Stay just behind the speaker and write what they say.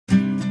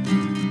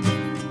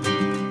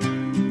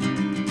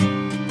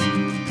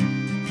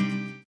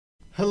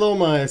Hello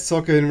my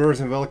soccer universe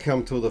and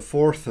welcome to the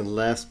fourth and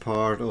last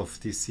part of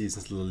this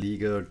season's La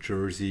Liga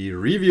jersey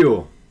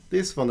review.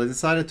 This one I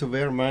decided to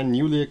wear my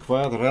newly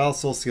acquired Real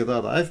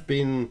Sociedad. I've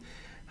been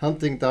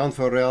hunting down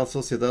for Real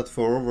Sociedad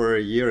for over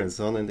a year and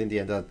so on, and in the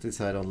end I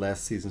decided on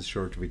last season's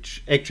shirt,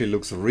 which actually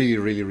looks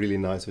really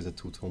nice with a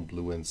two-tone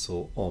blue and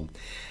so on.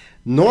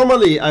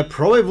 Normally I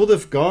probably would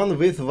have gone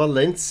with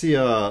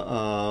Valencia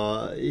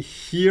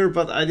here,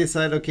 but I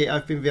decided, okay,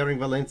 I've been wearing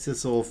Valencia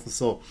so often,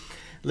 so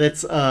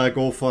let's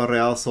go for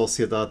Real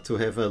Sociedad to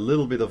have a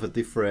little bit of a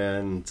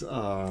different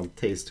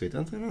taste to it.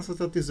 And Real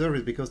Sociedad deserve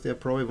it because they're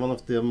probably one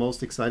of the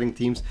most exciting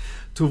teams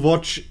to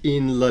watch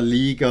in La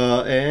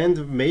Liga,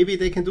 and maybe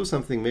they can do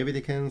something. Maybe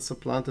they can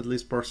supplant at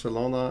least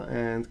Barcelona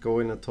and go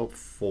in a top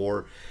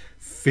 4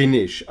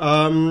 finish.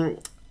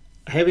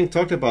 Having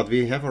talked about,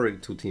 we have already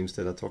two teams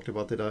that I talked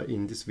about that are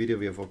in this video.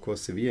 We have of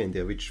course Sevilla in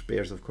there, which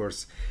bears of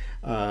course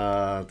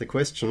the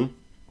question,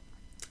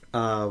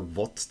 how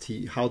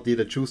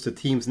did I choose the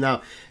teams?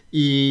 Now,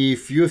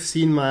 if you have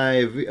seen my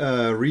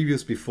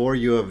reviews before,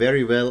 you are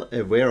very well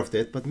aware of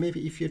that, but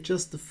maybe if you're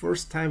just the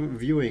first time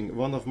viewing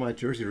one of my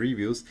jersey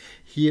reviews,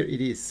 here it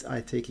is.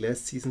 I take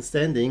last season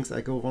standings, I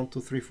go 1,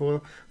 2, 3,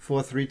 4,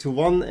 4, 3, 2,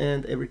 1,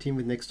 and every team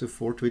with next to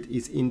 4 to it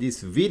is in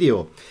this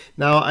video.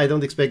 Now, I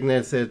don't expect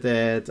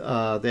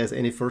that there's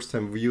any first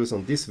time views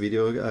on this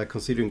video,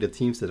 considering the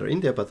teams that are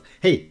in there, but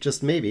hey,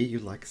 just maybe you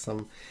like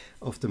some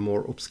of the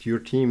more obscure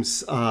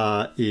teams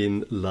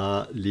in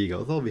La Liga,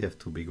 although we have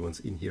 2 big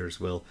ones in here as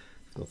well,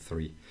 not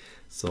 3.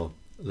 So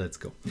let's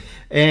go.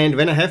 And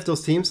when I have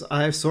those teams,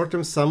 I sort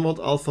them somewhat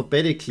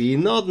alphabetically,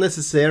 not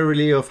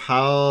necessarily of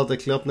how the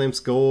club names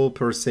go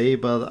per se,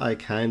 but I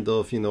kind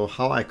of, you know,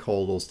 how I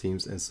call those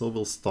teams. And so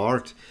we'll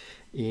start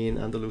in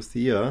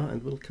Andalusia,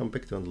 and we'll come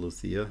back to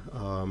Andalusia,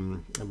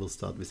 and we'll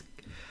start with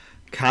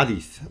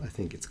Cadiz, I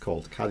think it's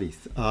called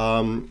Cadiz,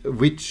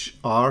 which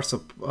are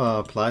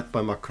supplied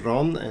by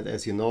Macron, and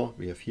as you know,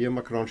 we have here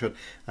Macron shirt.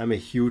 I'm a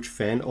huge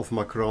fan of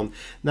Macron.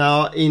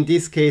 Now, in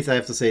this case, I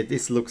have to say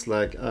this looks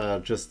like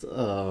just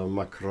a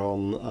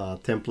Macron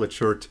template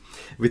shirt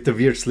with the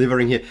weird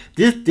slivering here.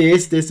 This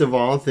is the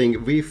one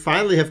thing we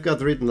finally have got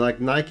rid of,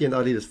 like Nike and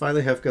Adidas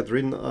finally have got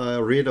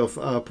rid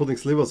of putting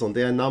slivers on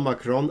there. And now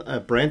Macron, a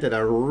brand that I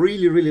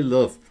really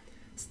love,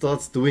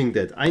 starts doing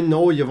that. I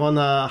know you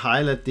wanna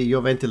highlight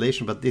your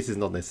ventilation, but this is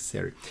not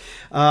necessary.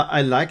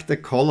 I like the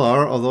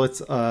collar, although it's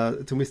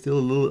to me still a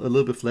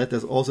little bit flat.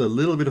 There's also a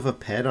little bit of a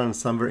pattern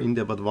somewhere in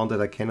there, but one that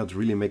I cannot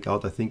really make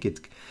out. I think it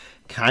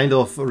kind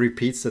of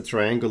repeats the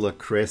triangular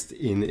crest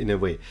in a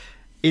way.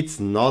 It's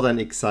not an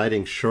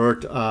exciting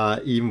shirt,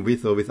 even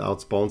with or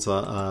without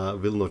sponsor,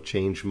 will not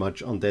change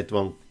much on that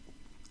one.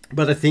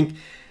 But I think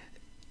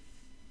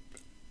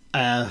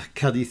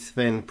Cadiz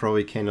fan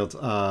probably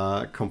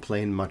cannot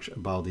complain much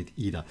about it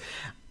either.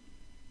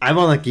 I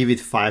want to give it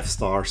 5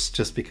 stars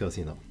just because,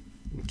 you know,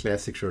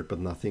 classic shirt, but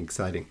nothing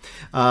exciting.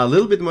 A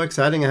little bit more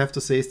exciting, I have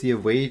to say, is the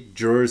away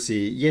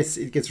jersey. Yes,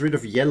 it gets rid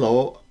of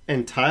yellow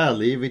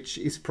entirely, which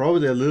is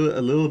probably a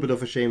little bit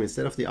of a shame.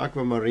 Instead of the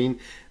aquamarine,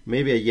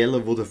 maybe a yellow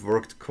would have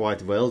worked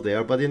quite well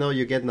there, but you know,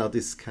 you get now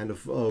this kind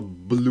of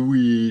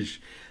bluish,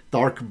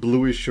 dark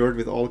bluish shirt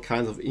with all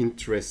kinds of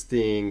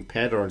interesting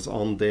patterns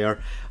on there.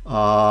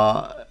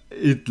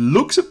 It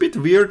looks a bit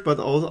weird, but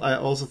I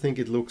also think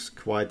it looks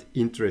quite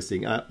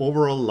interesting. I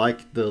overall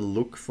like the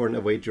look for an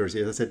away jersey.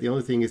 As I said, the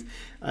only thing is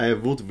I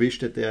would wish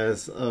that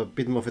there's a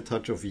bit more of a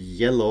touch of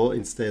yellow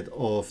instead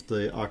of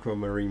the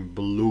aquamarine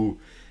blue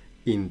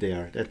in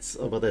there.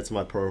 But that's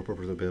my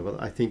preference.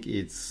 But I think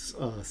it's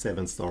a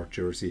 7-star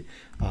jersey.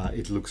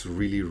 It looks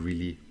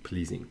really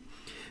pleasing.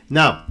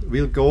 Now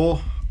we'll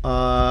go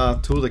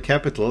to the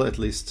capital, at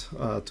least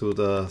to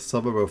the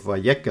suburb of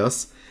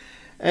Vallecas,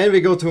 and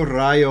we go to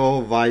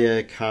Rayo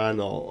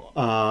Vallecano,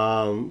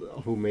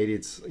 who made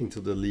it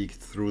into the league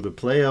through the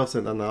playoffs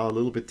and are now a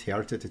little bit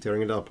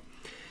tearing it up.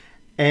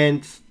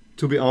 And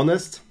to be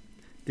honest,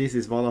 this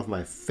is one of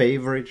my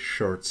favorite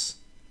shirts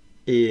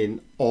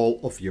in all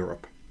of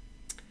Europe.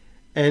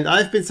 And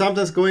I've been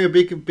sometimes going a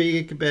bit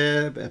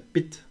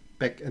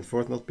back and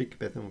forth, not big,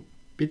 but a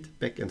bit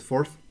back and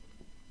forth,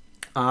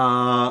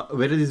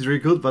 whether it is really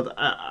good, but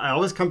I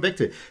always come back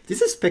to it.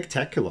 This is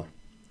spectacular.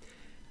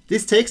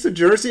 This takes the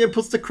jersey and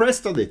puts the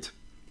crest on it,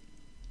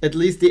 at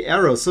least the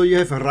arrow. So you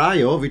have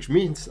Rayo, which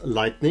means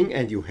lightning,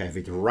 and you have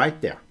it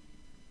right there.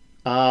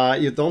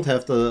 You don't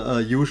have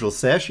the usual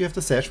sash, you have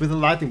the sash with a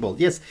lightning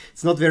bolt. Yes,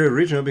 it's not very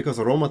original because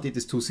Roma did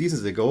this 2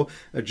 seasons ago,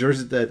 a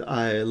jersey that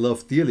I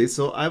love dearly,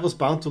 so I was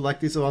bound to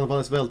like this one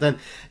as well. Then,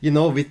 you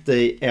know, with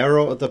the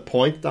arrow, the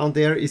point down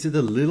there, is it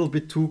a little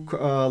bit too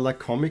like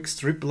comic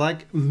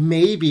strip-like?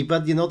 Maybe,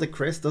 but you know, the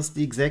crest does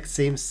the exact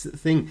same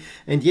thing.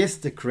 And yes,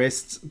 the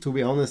crest, to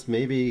be honest,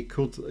 maybe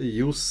could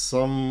use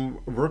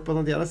some work, but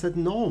on the other side,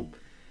 no.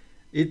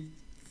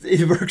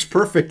 It works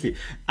perfectly.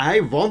 I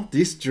want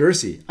this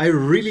jersey. I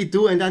really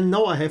do. And I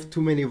know I have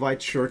too many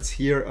white shirts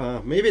here.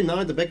 Maybe now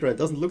in the background it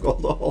doesn't look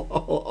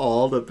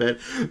all that bad.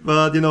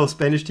 But, you know,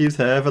 Spanish teams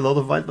have a lot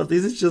of white. But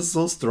this is just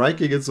so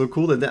striking and so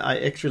cool. And I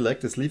actually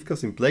like the sleeve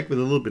cuffs in black with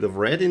a little bit of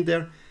red in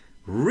there.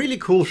 Really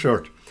cool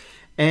shirt.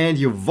 And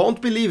you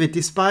won't believe it,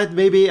 despite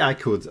maybe I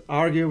could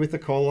argue with the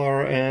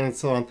color and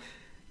so on.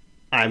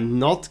 I'm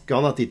not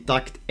gonna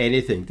deduct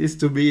anything. This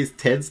to me is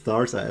 10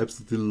 stars. I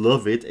absolutely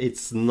love it.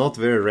 It's not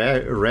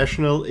very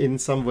rational in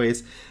some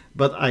ways,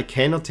 but I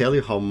cannot tell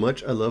you how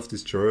much I love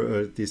this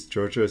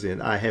jersey,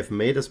 and I have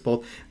made a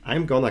spot.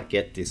 I'm gonna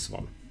get this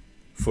one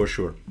for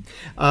sure.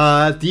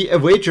 The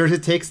away jersey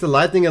takes the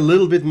Lightning a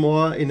little bit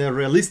more in a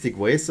realistic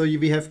way. So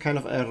we have kind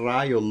of a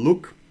Rayo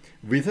look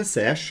with a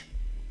sash.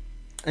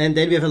 And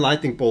then we have a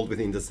lightning bolt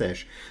within the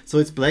sash. So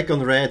it's black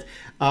on red.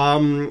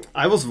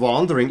 I was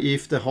wondering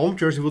if the home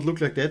jersey would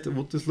look like that.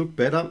 Would this look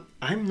better?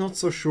 I'm not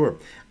so sure.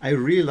 I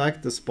really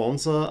like the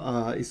sponsor.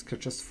 It's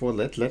just 4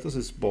 letters.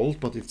 It's bold,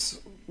 but it's,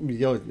 you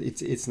know,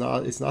 it's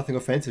nothing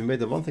offensive.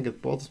 Maybe the one thing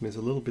that bothers me is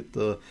a little bit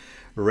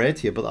red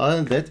here. But other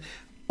than that,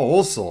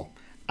 also,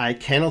 I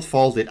cannot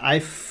fault it. I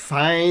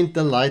find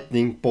the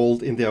lightning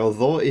bolt in there,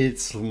 although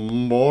it's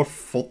more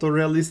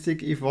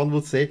photorealistic, if one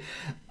would say.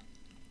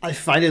 I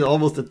find it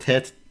almost a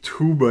tad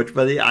too much,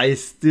 but I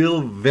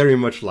still very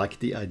much like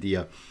the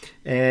idea.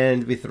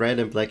 And with red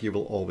and black, you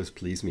will always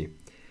please me.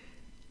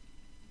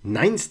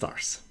 9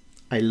 stars.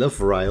 I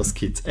love Rayo's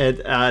kits. And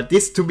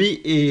this to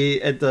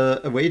me, at the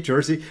away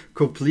jersey,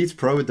 completes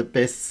probably the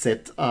best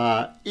set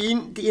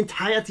in the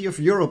entirety of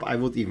Europe, I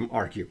would even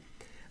argue.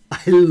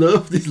 I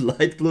love this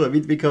light blue. I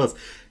mean, because,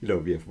 you know,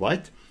 we have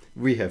white,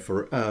 we have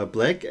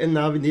black, and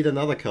now we need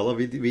another color.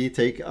 We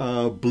take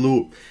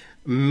blue.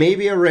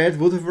 Maybe a red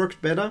would have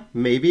worked better,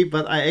 maybe,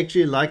 but I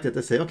actually like that.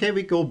 I say, okay,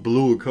 we go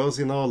blue, because,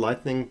 you know,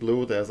 lightning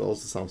blue, there's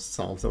also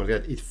something like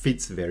that. It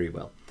fits very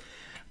well.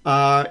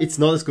 It's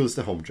not as good as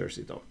the home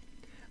jersey, though.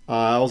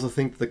 I also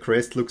think the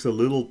crest looks a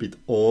little bit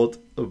odd,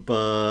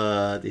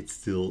 but it's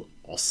still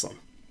awesome.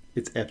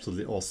 It's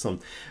absolutely awesome.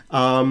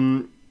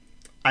 I'm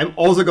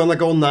also gonna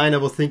go 9. I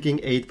was thinking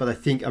 8, but I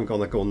think I'm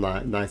gonna go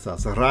 9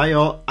 stars.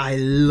 Rayo, I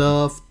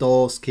love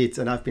those kits,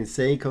 and I've been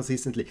saying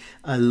consistently,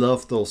 I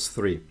love those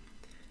 3.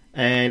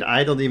 And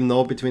I don't even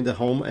know between the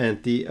home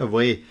and the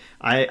away.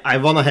 I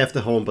want to have the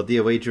home, but the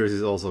away jersey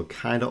is also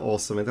kind of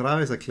awesome. And Rayo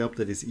is a club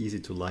that is easy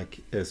to like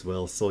as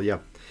well. So yeah,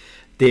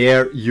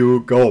 there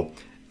you go.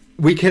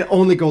 We can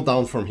only go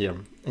down from here.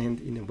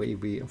 And in a way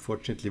we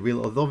unfortunately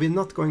will, although we're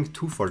not going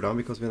too far down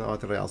because we're now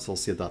at Real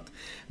Sociedad.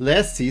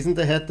 Last season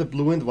they had the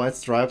blue and white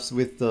stripes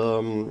with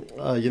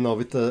the, you know,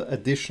 with the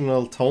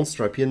additional tone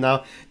stripe here.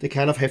 Now they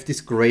kind of have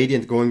this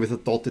gradient going with a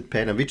dotted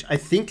pattern, which I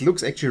think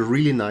looks actually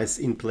really nice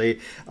in play.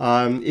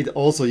 It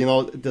also, you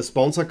know, the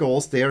sponsor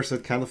goes there, so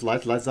it kind of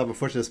lights up.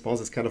 Unfortunately, the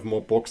sponsor is kind of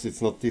more boxed.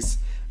 It's not this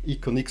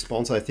iconic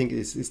sponsor. I think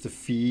it's the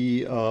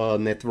Fee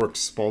network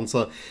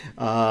sponsor.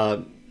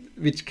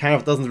 Which kind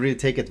of doesn't really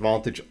take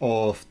advantage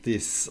of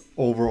this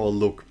overall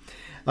look.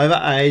 However,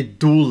 I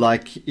do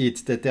like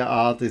it that there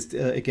are this,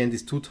 again,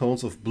 these 2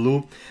 tones of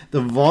blue.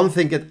 The one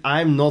thing that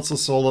I'm not so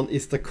sold on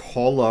is the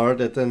color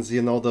that then,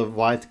 you know, the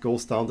white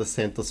goes down the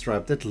center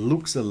stripe. That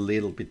looks a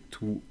little bit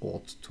too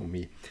odd to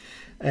me.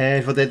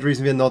 And for that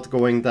reason, we're not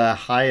going the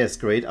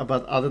highest grade.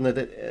 But other than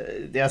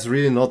that, there's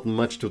really not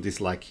much to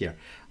dislike here.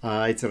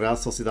 It's a Real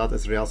Sociedad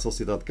as Real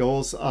Sociedad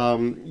goes.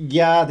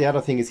 Yeah, the other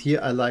thing is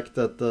here, I like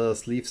that the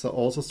sleeves are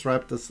also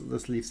striped. The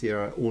sleeves here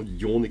are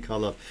unicorn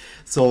color.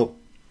 So,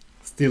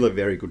 still a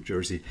very good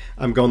jersey.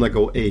 I'm gonna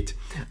go 8.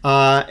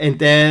 And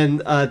then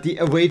the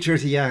away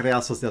jersey, yeah, Real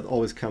Sociedad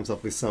always comes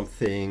up with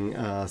something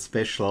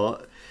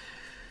special.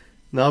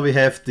 Now we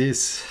have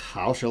this,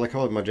 how shall I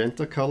call it,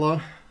 magenta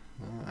color.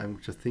 I'm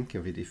just thinking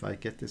of it. If I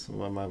get this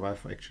one, my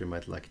wife actually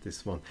might like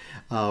this one.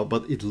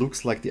 But it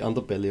looks like the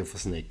underbelly of a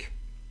snake.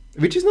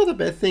 Which is not a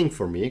bad thing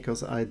for me,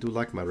 because I do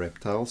like my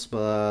reptiles,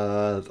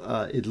 but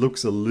it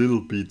looks a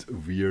little bit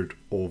weird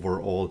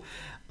overall.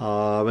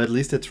 But at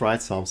least they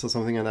tried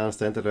something, and I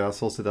understand that Real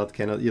Sociedad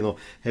cannot, you know,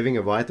 having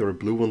a white or a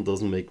blue one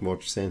doesn't make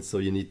much sense, so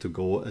you need to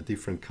go a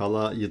different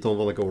color. You don't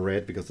want to go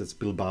red, because it's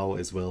Bilbao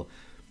as well.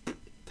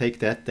 Take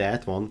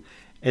that one.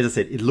 As I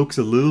said, it looks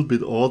a little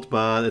bit odd,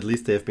 but at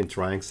least they have been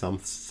trying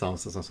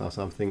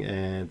something,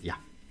 and yeah.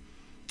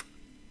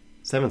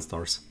 7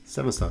 stars.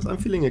 7 stars. I'm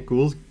feeling a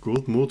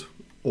good mood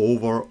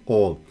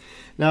overall.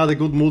 Now the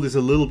good mood is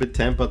a little bit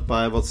tempered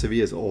by what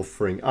Sevilla is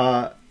offering.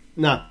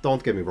 Nah,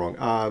 don't get me wrong.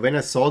 When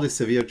I saw this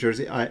Sevilla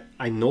jersey,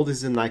 I know this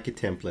is a Nike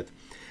template.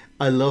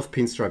 I love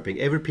pinstriping.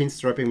 Every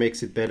pinstriping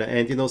makes it better.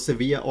 And you know,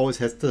 Sevilla always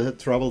has the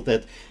trouble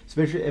that,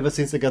 especially ever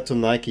since they got to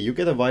Nike, you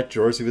get a white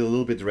jersey with a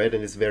little bit red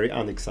and it's very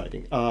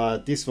unexciting.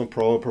 This one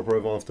probably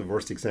one of the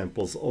worst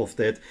examples of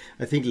that.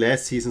 I think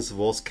last season's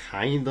was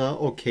kinda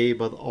okay,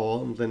 but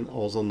then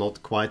also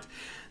not quite.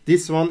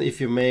 This one,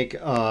 if you make,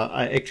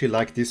 I actually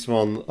like this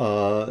one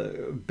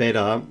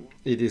better.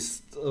 It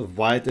is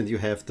white and you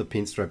have the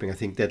pinstriping. I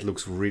think that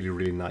looks really,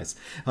 really nice.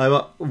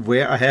 However,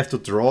 where I have to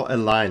draw a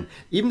line,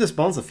 even the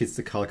sponsor fits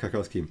the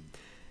color scheme.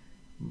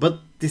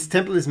 But this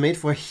template is made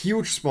for a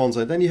huge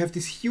sponsor. And then you have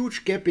this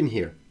huge gap in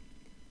here.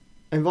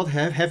 And what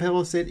have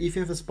I said? If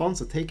you have a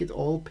sponsor, take it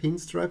all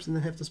pinstripes and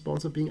then have the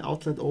sponsor being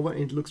outlined over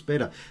and it looks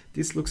better.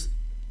 This looks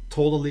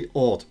totally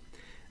odd.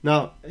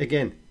 Now,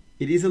 again,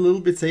 It is a little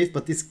bit safe,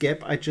 but this gap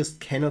I just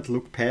cannot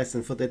look past,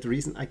 and for that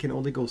reason I can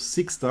only go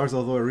 6 stars,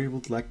 although I really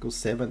would like to go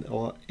 7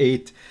 or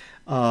 8.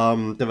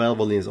 The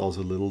Valvoline is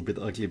also a little bit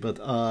ugly, but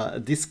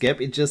this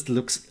gap, it just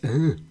looks...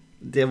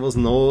 there was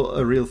no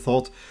real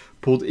thought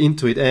put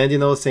into it. And, you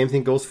know, same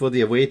thing goes for the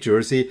away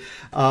jersey.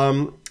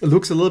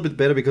 Looks a little bit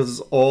better because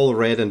it's all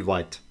red and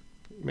white.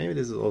 Maybe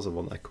this is also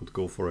one I could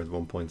go for at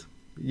one point.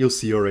 You'll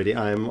see already.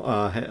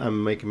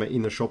 I'm making my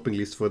inner shopping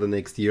list for the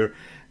next year,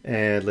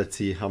 and let's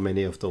see how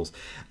many of those.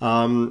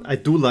 I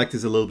do like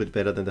this a little bit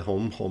better than the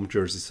home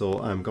jersey, so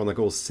I'm gonna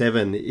go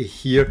 7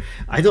 here.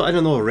 I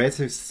don't know. Red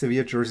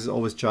Sevilla jerseys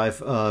always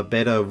jive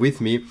better with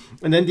me.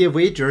 And then the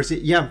away jersey.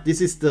 Yeah, this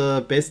is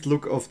the best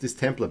look of this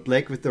template,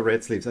 black with the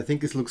red sleeves. I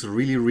think this looks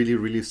really, really,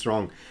 really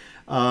strong.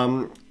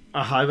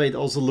 However, it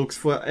also looks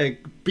for a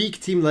big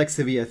team like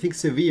Sevilla. I think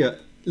Sevilla.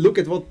 Look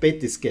at what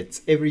Betis gets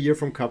every year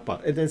from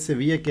Kappa, and then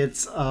Sevilla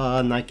gets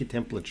Nike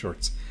template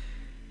shirts.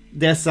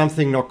 There's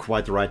something not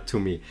quite right to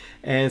me.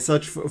 And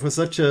for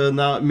such a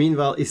now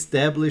meanwhile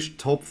established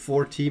top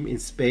 4 team in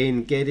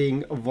Spain,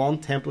 getting one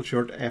template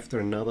shirt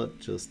after another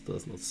just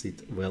does not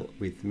sit well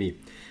with me.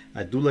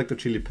 I do like the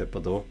chili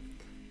pepper though.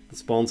 The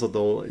sponsor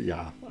though,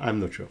 yeah, I'm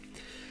not sure.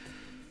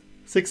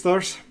 6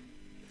 stars.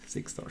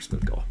 6 stars will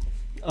go.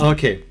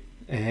 Okay,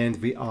 and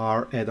we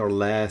are at our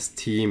last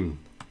team.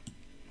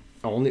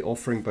 Only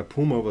offering by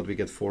Puma, but we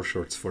get 4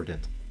 shirts for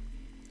that.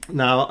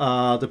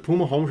 Now, the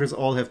Puma home shirts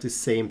all have the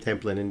same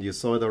template, and you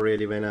saw it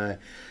already when I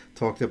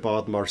talked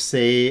about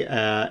Marseille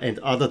and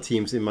other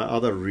teams in my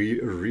other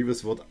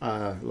reviews,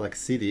 like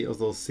City,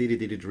 although City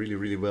did it really,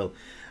 really well.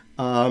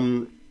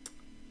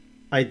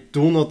 I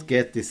do not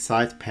get this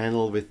side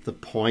panel with the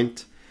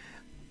point.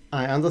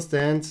 I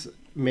understand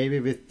maybe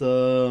with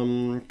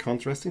the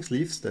contrasting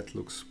sleeves, that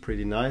looks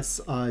pretty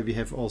nice. We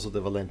have also the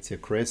Valencia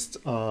crest.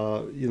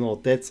 You know,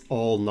 that's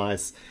all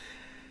nice.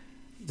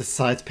 The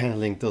side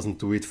paneling doesn't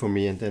do it for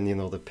me, and then, you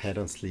know, the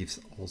pattern sleeves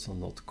also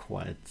not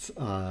quite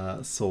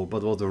so.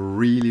 But what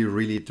really,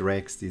 really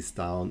drags this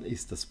down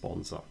is the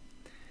sponsor.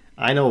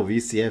 I know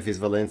VCF is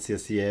Valencia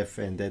CF,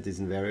 and that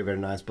isn't very, very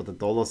nice, but the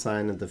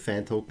 $ and the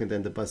fan token, and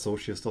then the by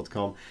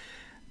Sociedad.com.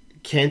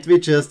 Can't we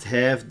just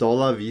have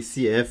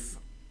 $VCF?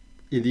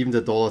 And even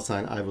the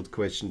 $ I would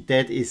question.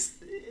 That is,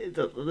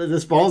 the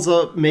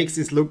sponsor makes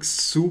this look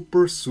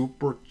super,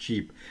 super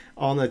cheap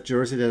on a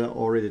jersey that I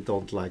already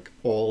don't like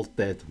all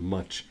that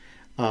much.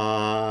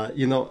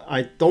 You know,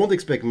 I don't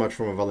expect much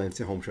from a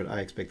Valencia home shirt.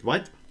 I expect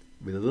white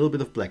with a little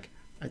bit of black.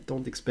 I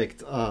don't expect...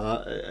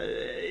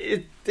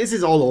 this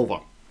is all over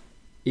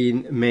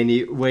in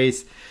many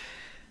ways.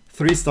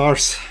 3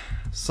 stars,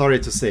 sorry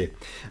to say.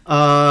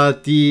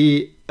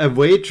 The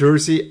away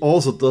jersey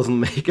also doesn't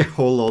make a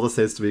whole lot of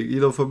sense to me. You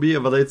know, for me, a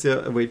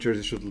Valencia away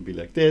jersey should be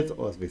like that,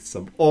 or with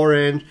some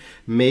orange,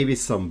 maybe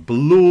some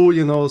blue,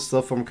 you know,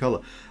 stuff from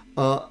color.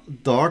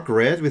 Dark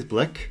red with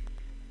black.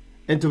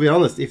 And to be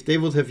honest, if they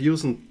would have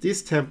used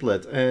this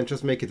template and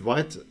just make it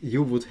white,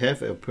 you would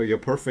have your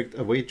perfect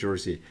away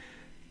jersey.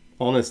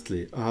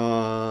 Honestly,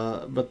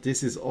 but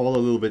this is all a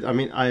little bit... I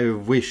mean, I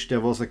wish there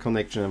was a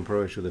connection, and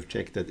probably should have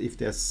checked that, if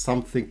there's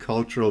something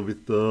cultural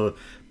with the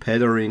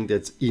patterning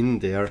that's in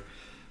there.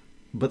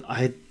 But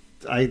I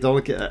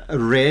don't get...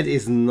 Red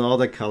is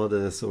not a color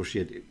that I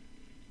associate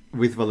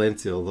with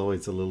Valencia, although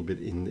it's a little bit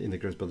in the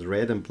grass. But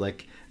red and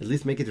black, at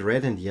least make it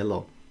red and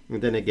yellow.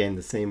 And then again,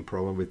 the same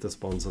problem with the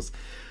sponsors.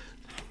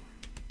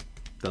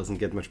 Doesn't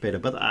get much better,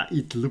 but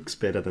it looks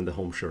better than the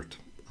home shirt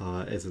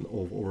as an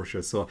over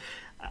shirt. So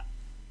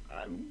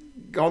I'm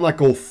gonna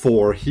go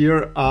 4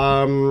 here.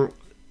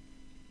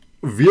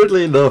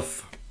 Weirdly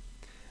enough,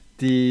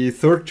 the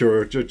third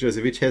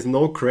jersey, which has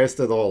no crest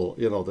at all,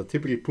 you know, the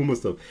typical Puma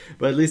stuff,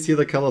 but at least here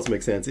the colors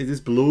make sense. It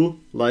is blue,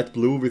 light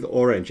blue with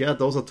orange. Yeah,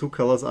 those are 2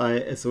 colors I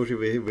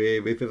associate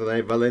with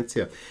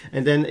Valencia.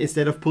 And then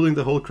instead of pulling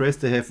the whole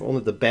crest, they have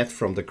only the bat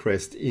from the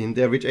crest in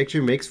there, which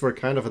actually makes for a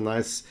kind of a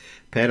nice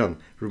pattern.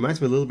 Reminds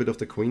me a little bit of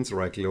the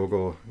Queensryche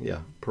logo. Yeah,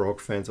 Prague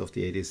fans of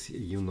the 80s,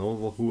 you know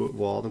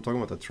what I'm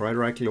talking about, the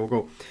Tri-Ryche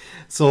logo.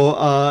 So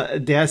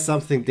there's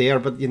something there,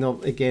 but, you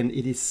know, again,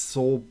 it is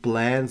so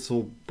bland,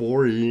 so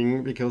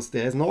boring, because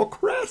there's no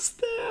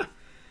crest there.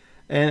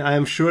 And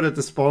I'm sure that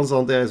the sponsor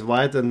on there is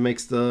white and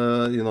makes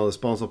the, you know, the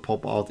sponsor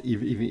pop out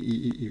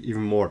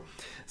even more.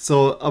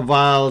 So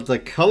while the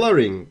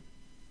coloring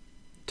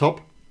top,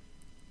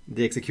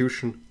 the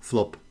execution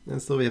flop. And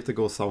so we have to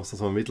go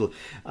somewhere middle.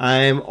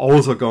 I'm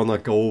also gonna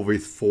go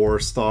with 4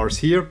 stars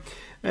here.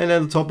 And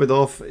then to top it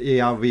off,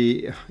 yeah,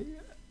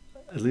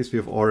 at least we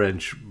have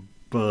orange,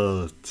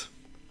 but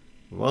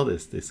what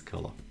is this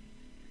color?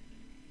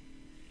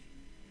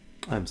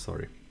 I'm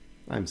sorry.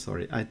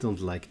 I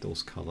don't like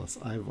those colors.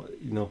 I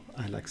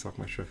like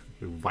Sockmarscher.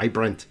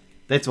 Vibrant.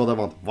 That's what I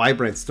want.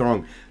 Vibrant,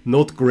 strong,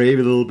 not gray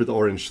with a little bit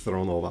orange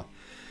thrown over.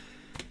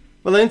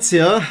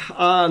 Valencia,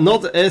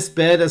 not as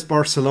bad as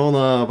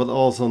Barcelona, but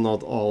also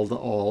not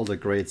all the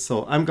great.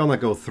 So I'm gonna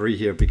go 3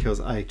 here because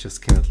I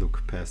just cannot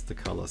look past the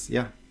colors.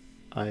 Yeah,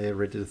 I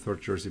rated the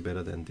third jersey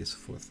better than this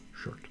 4th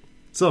shirt.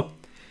 So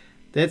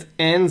That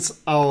ends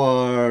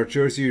our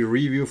jersey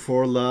review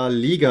for La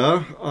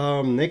Liga.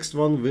 Next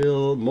one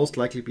will most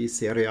likely be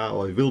Serie A,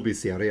 or it will be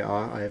Serie A.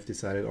 I have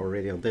decided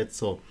already on that,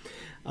 so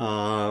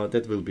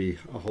that will be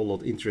a whole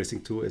lot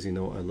interesting too. As you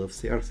know, I love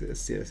Serie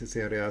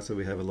A, so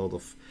we have a lot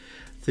of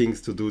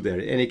things to do there.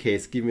 In any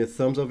case, give me a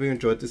thumbs up if you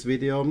enjoyed this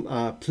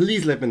video.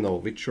 Please let me know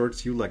which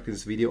shirts you like in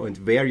this video and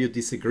where you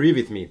disagree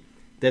with me.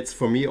 That's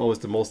for me always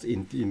the most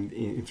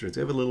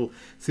interesting. I have a little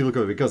silver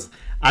cover, because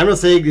I'm not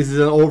saying this is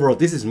an overall,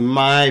 this is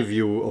my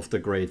view of the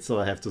grade, so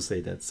I have to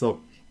say that.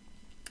 So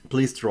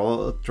please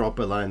drop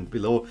a line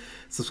below.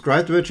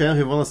 Subscribe to my channel if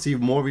you want to see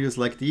more videos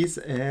like these,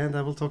 and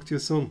I will talk to you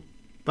soon.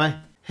 Bye.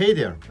 Hey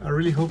there, I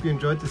really hope you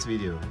enjoyed this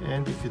video,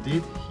 and if you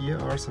did, here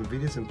are some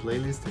videos and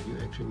playlists that you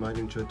actually might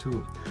enjoy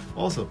too.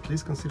 Also,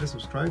 please consider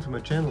subscribing to my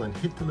channel and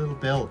hit the little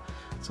bell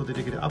so that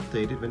you get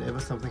updated whenever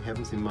something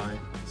happens in my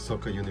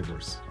soccer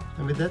universe.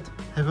 And with that,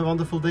 have a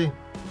wonderful day.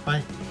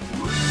 Bye.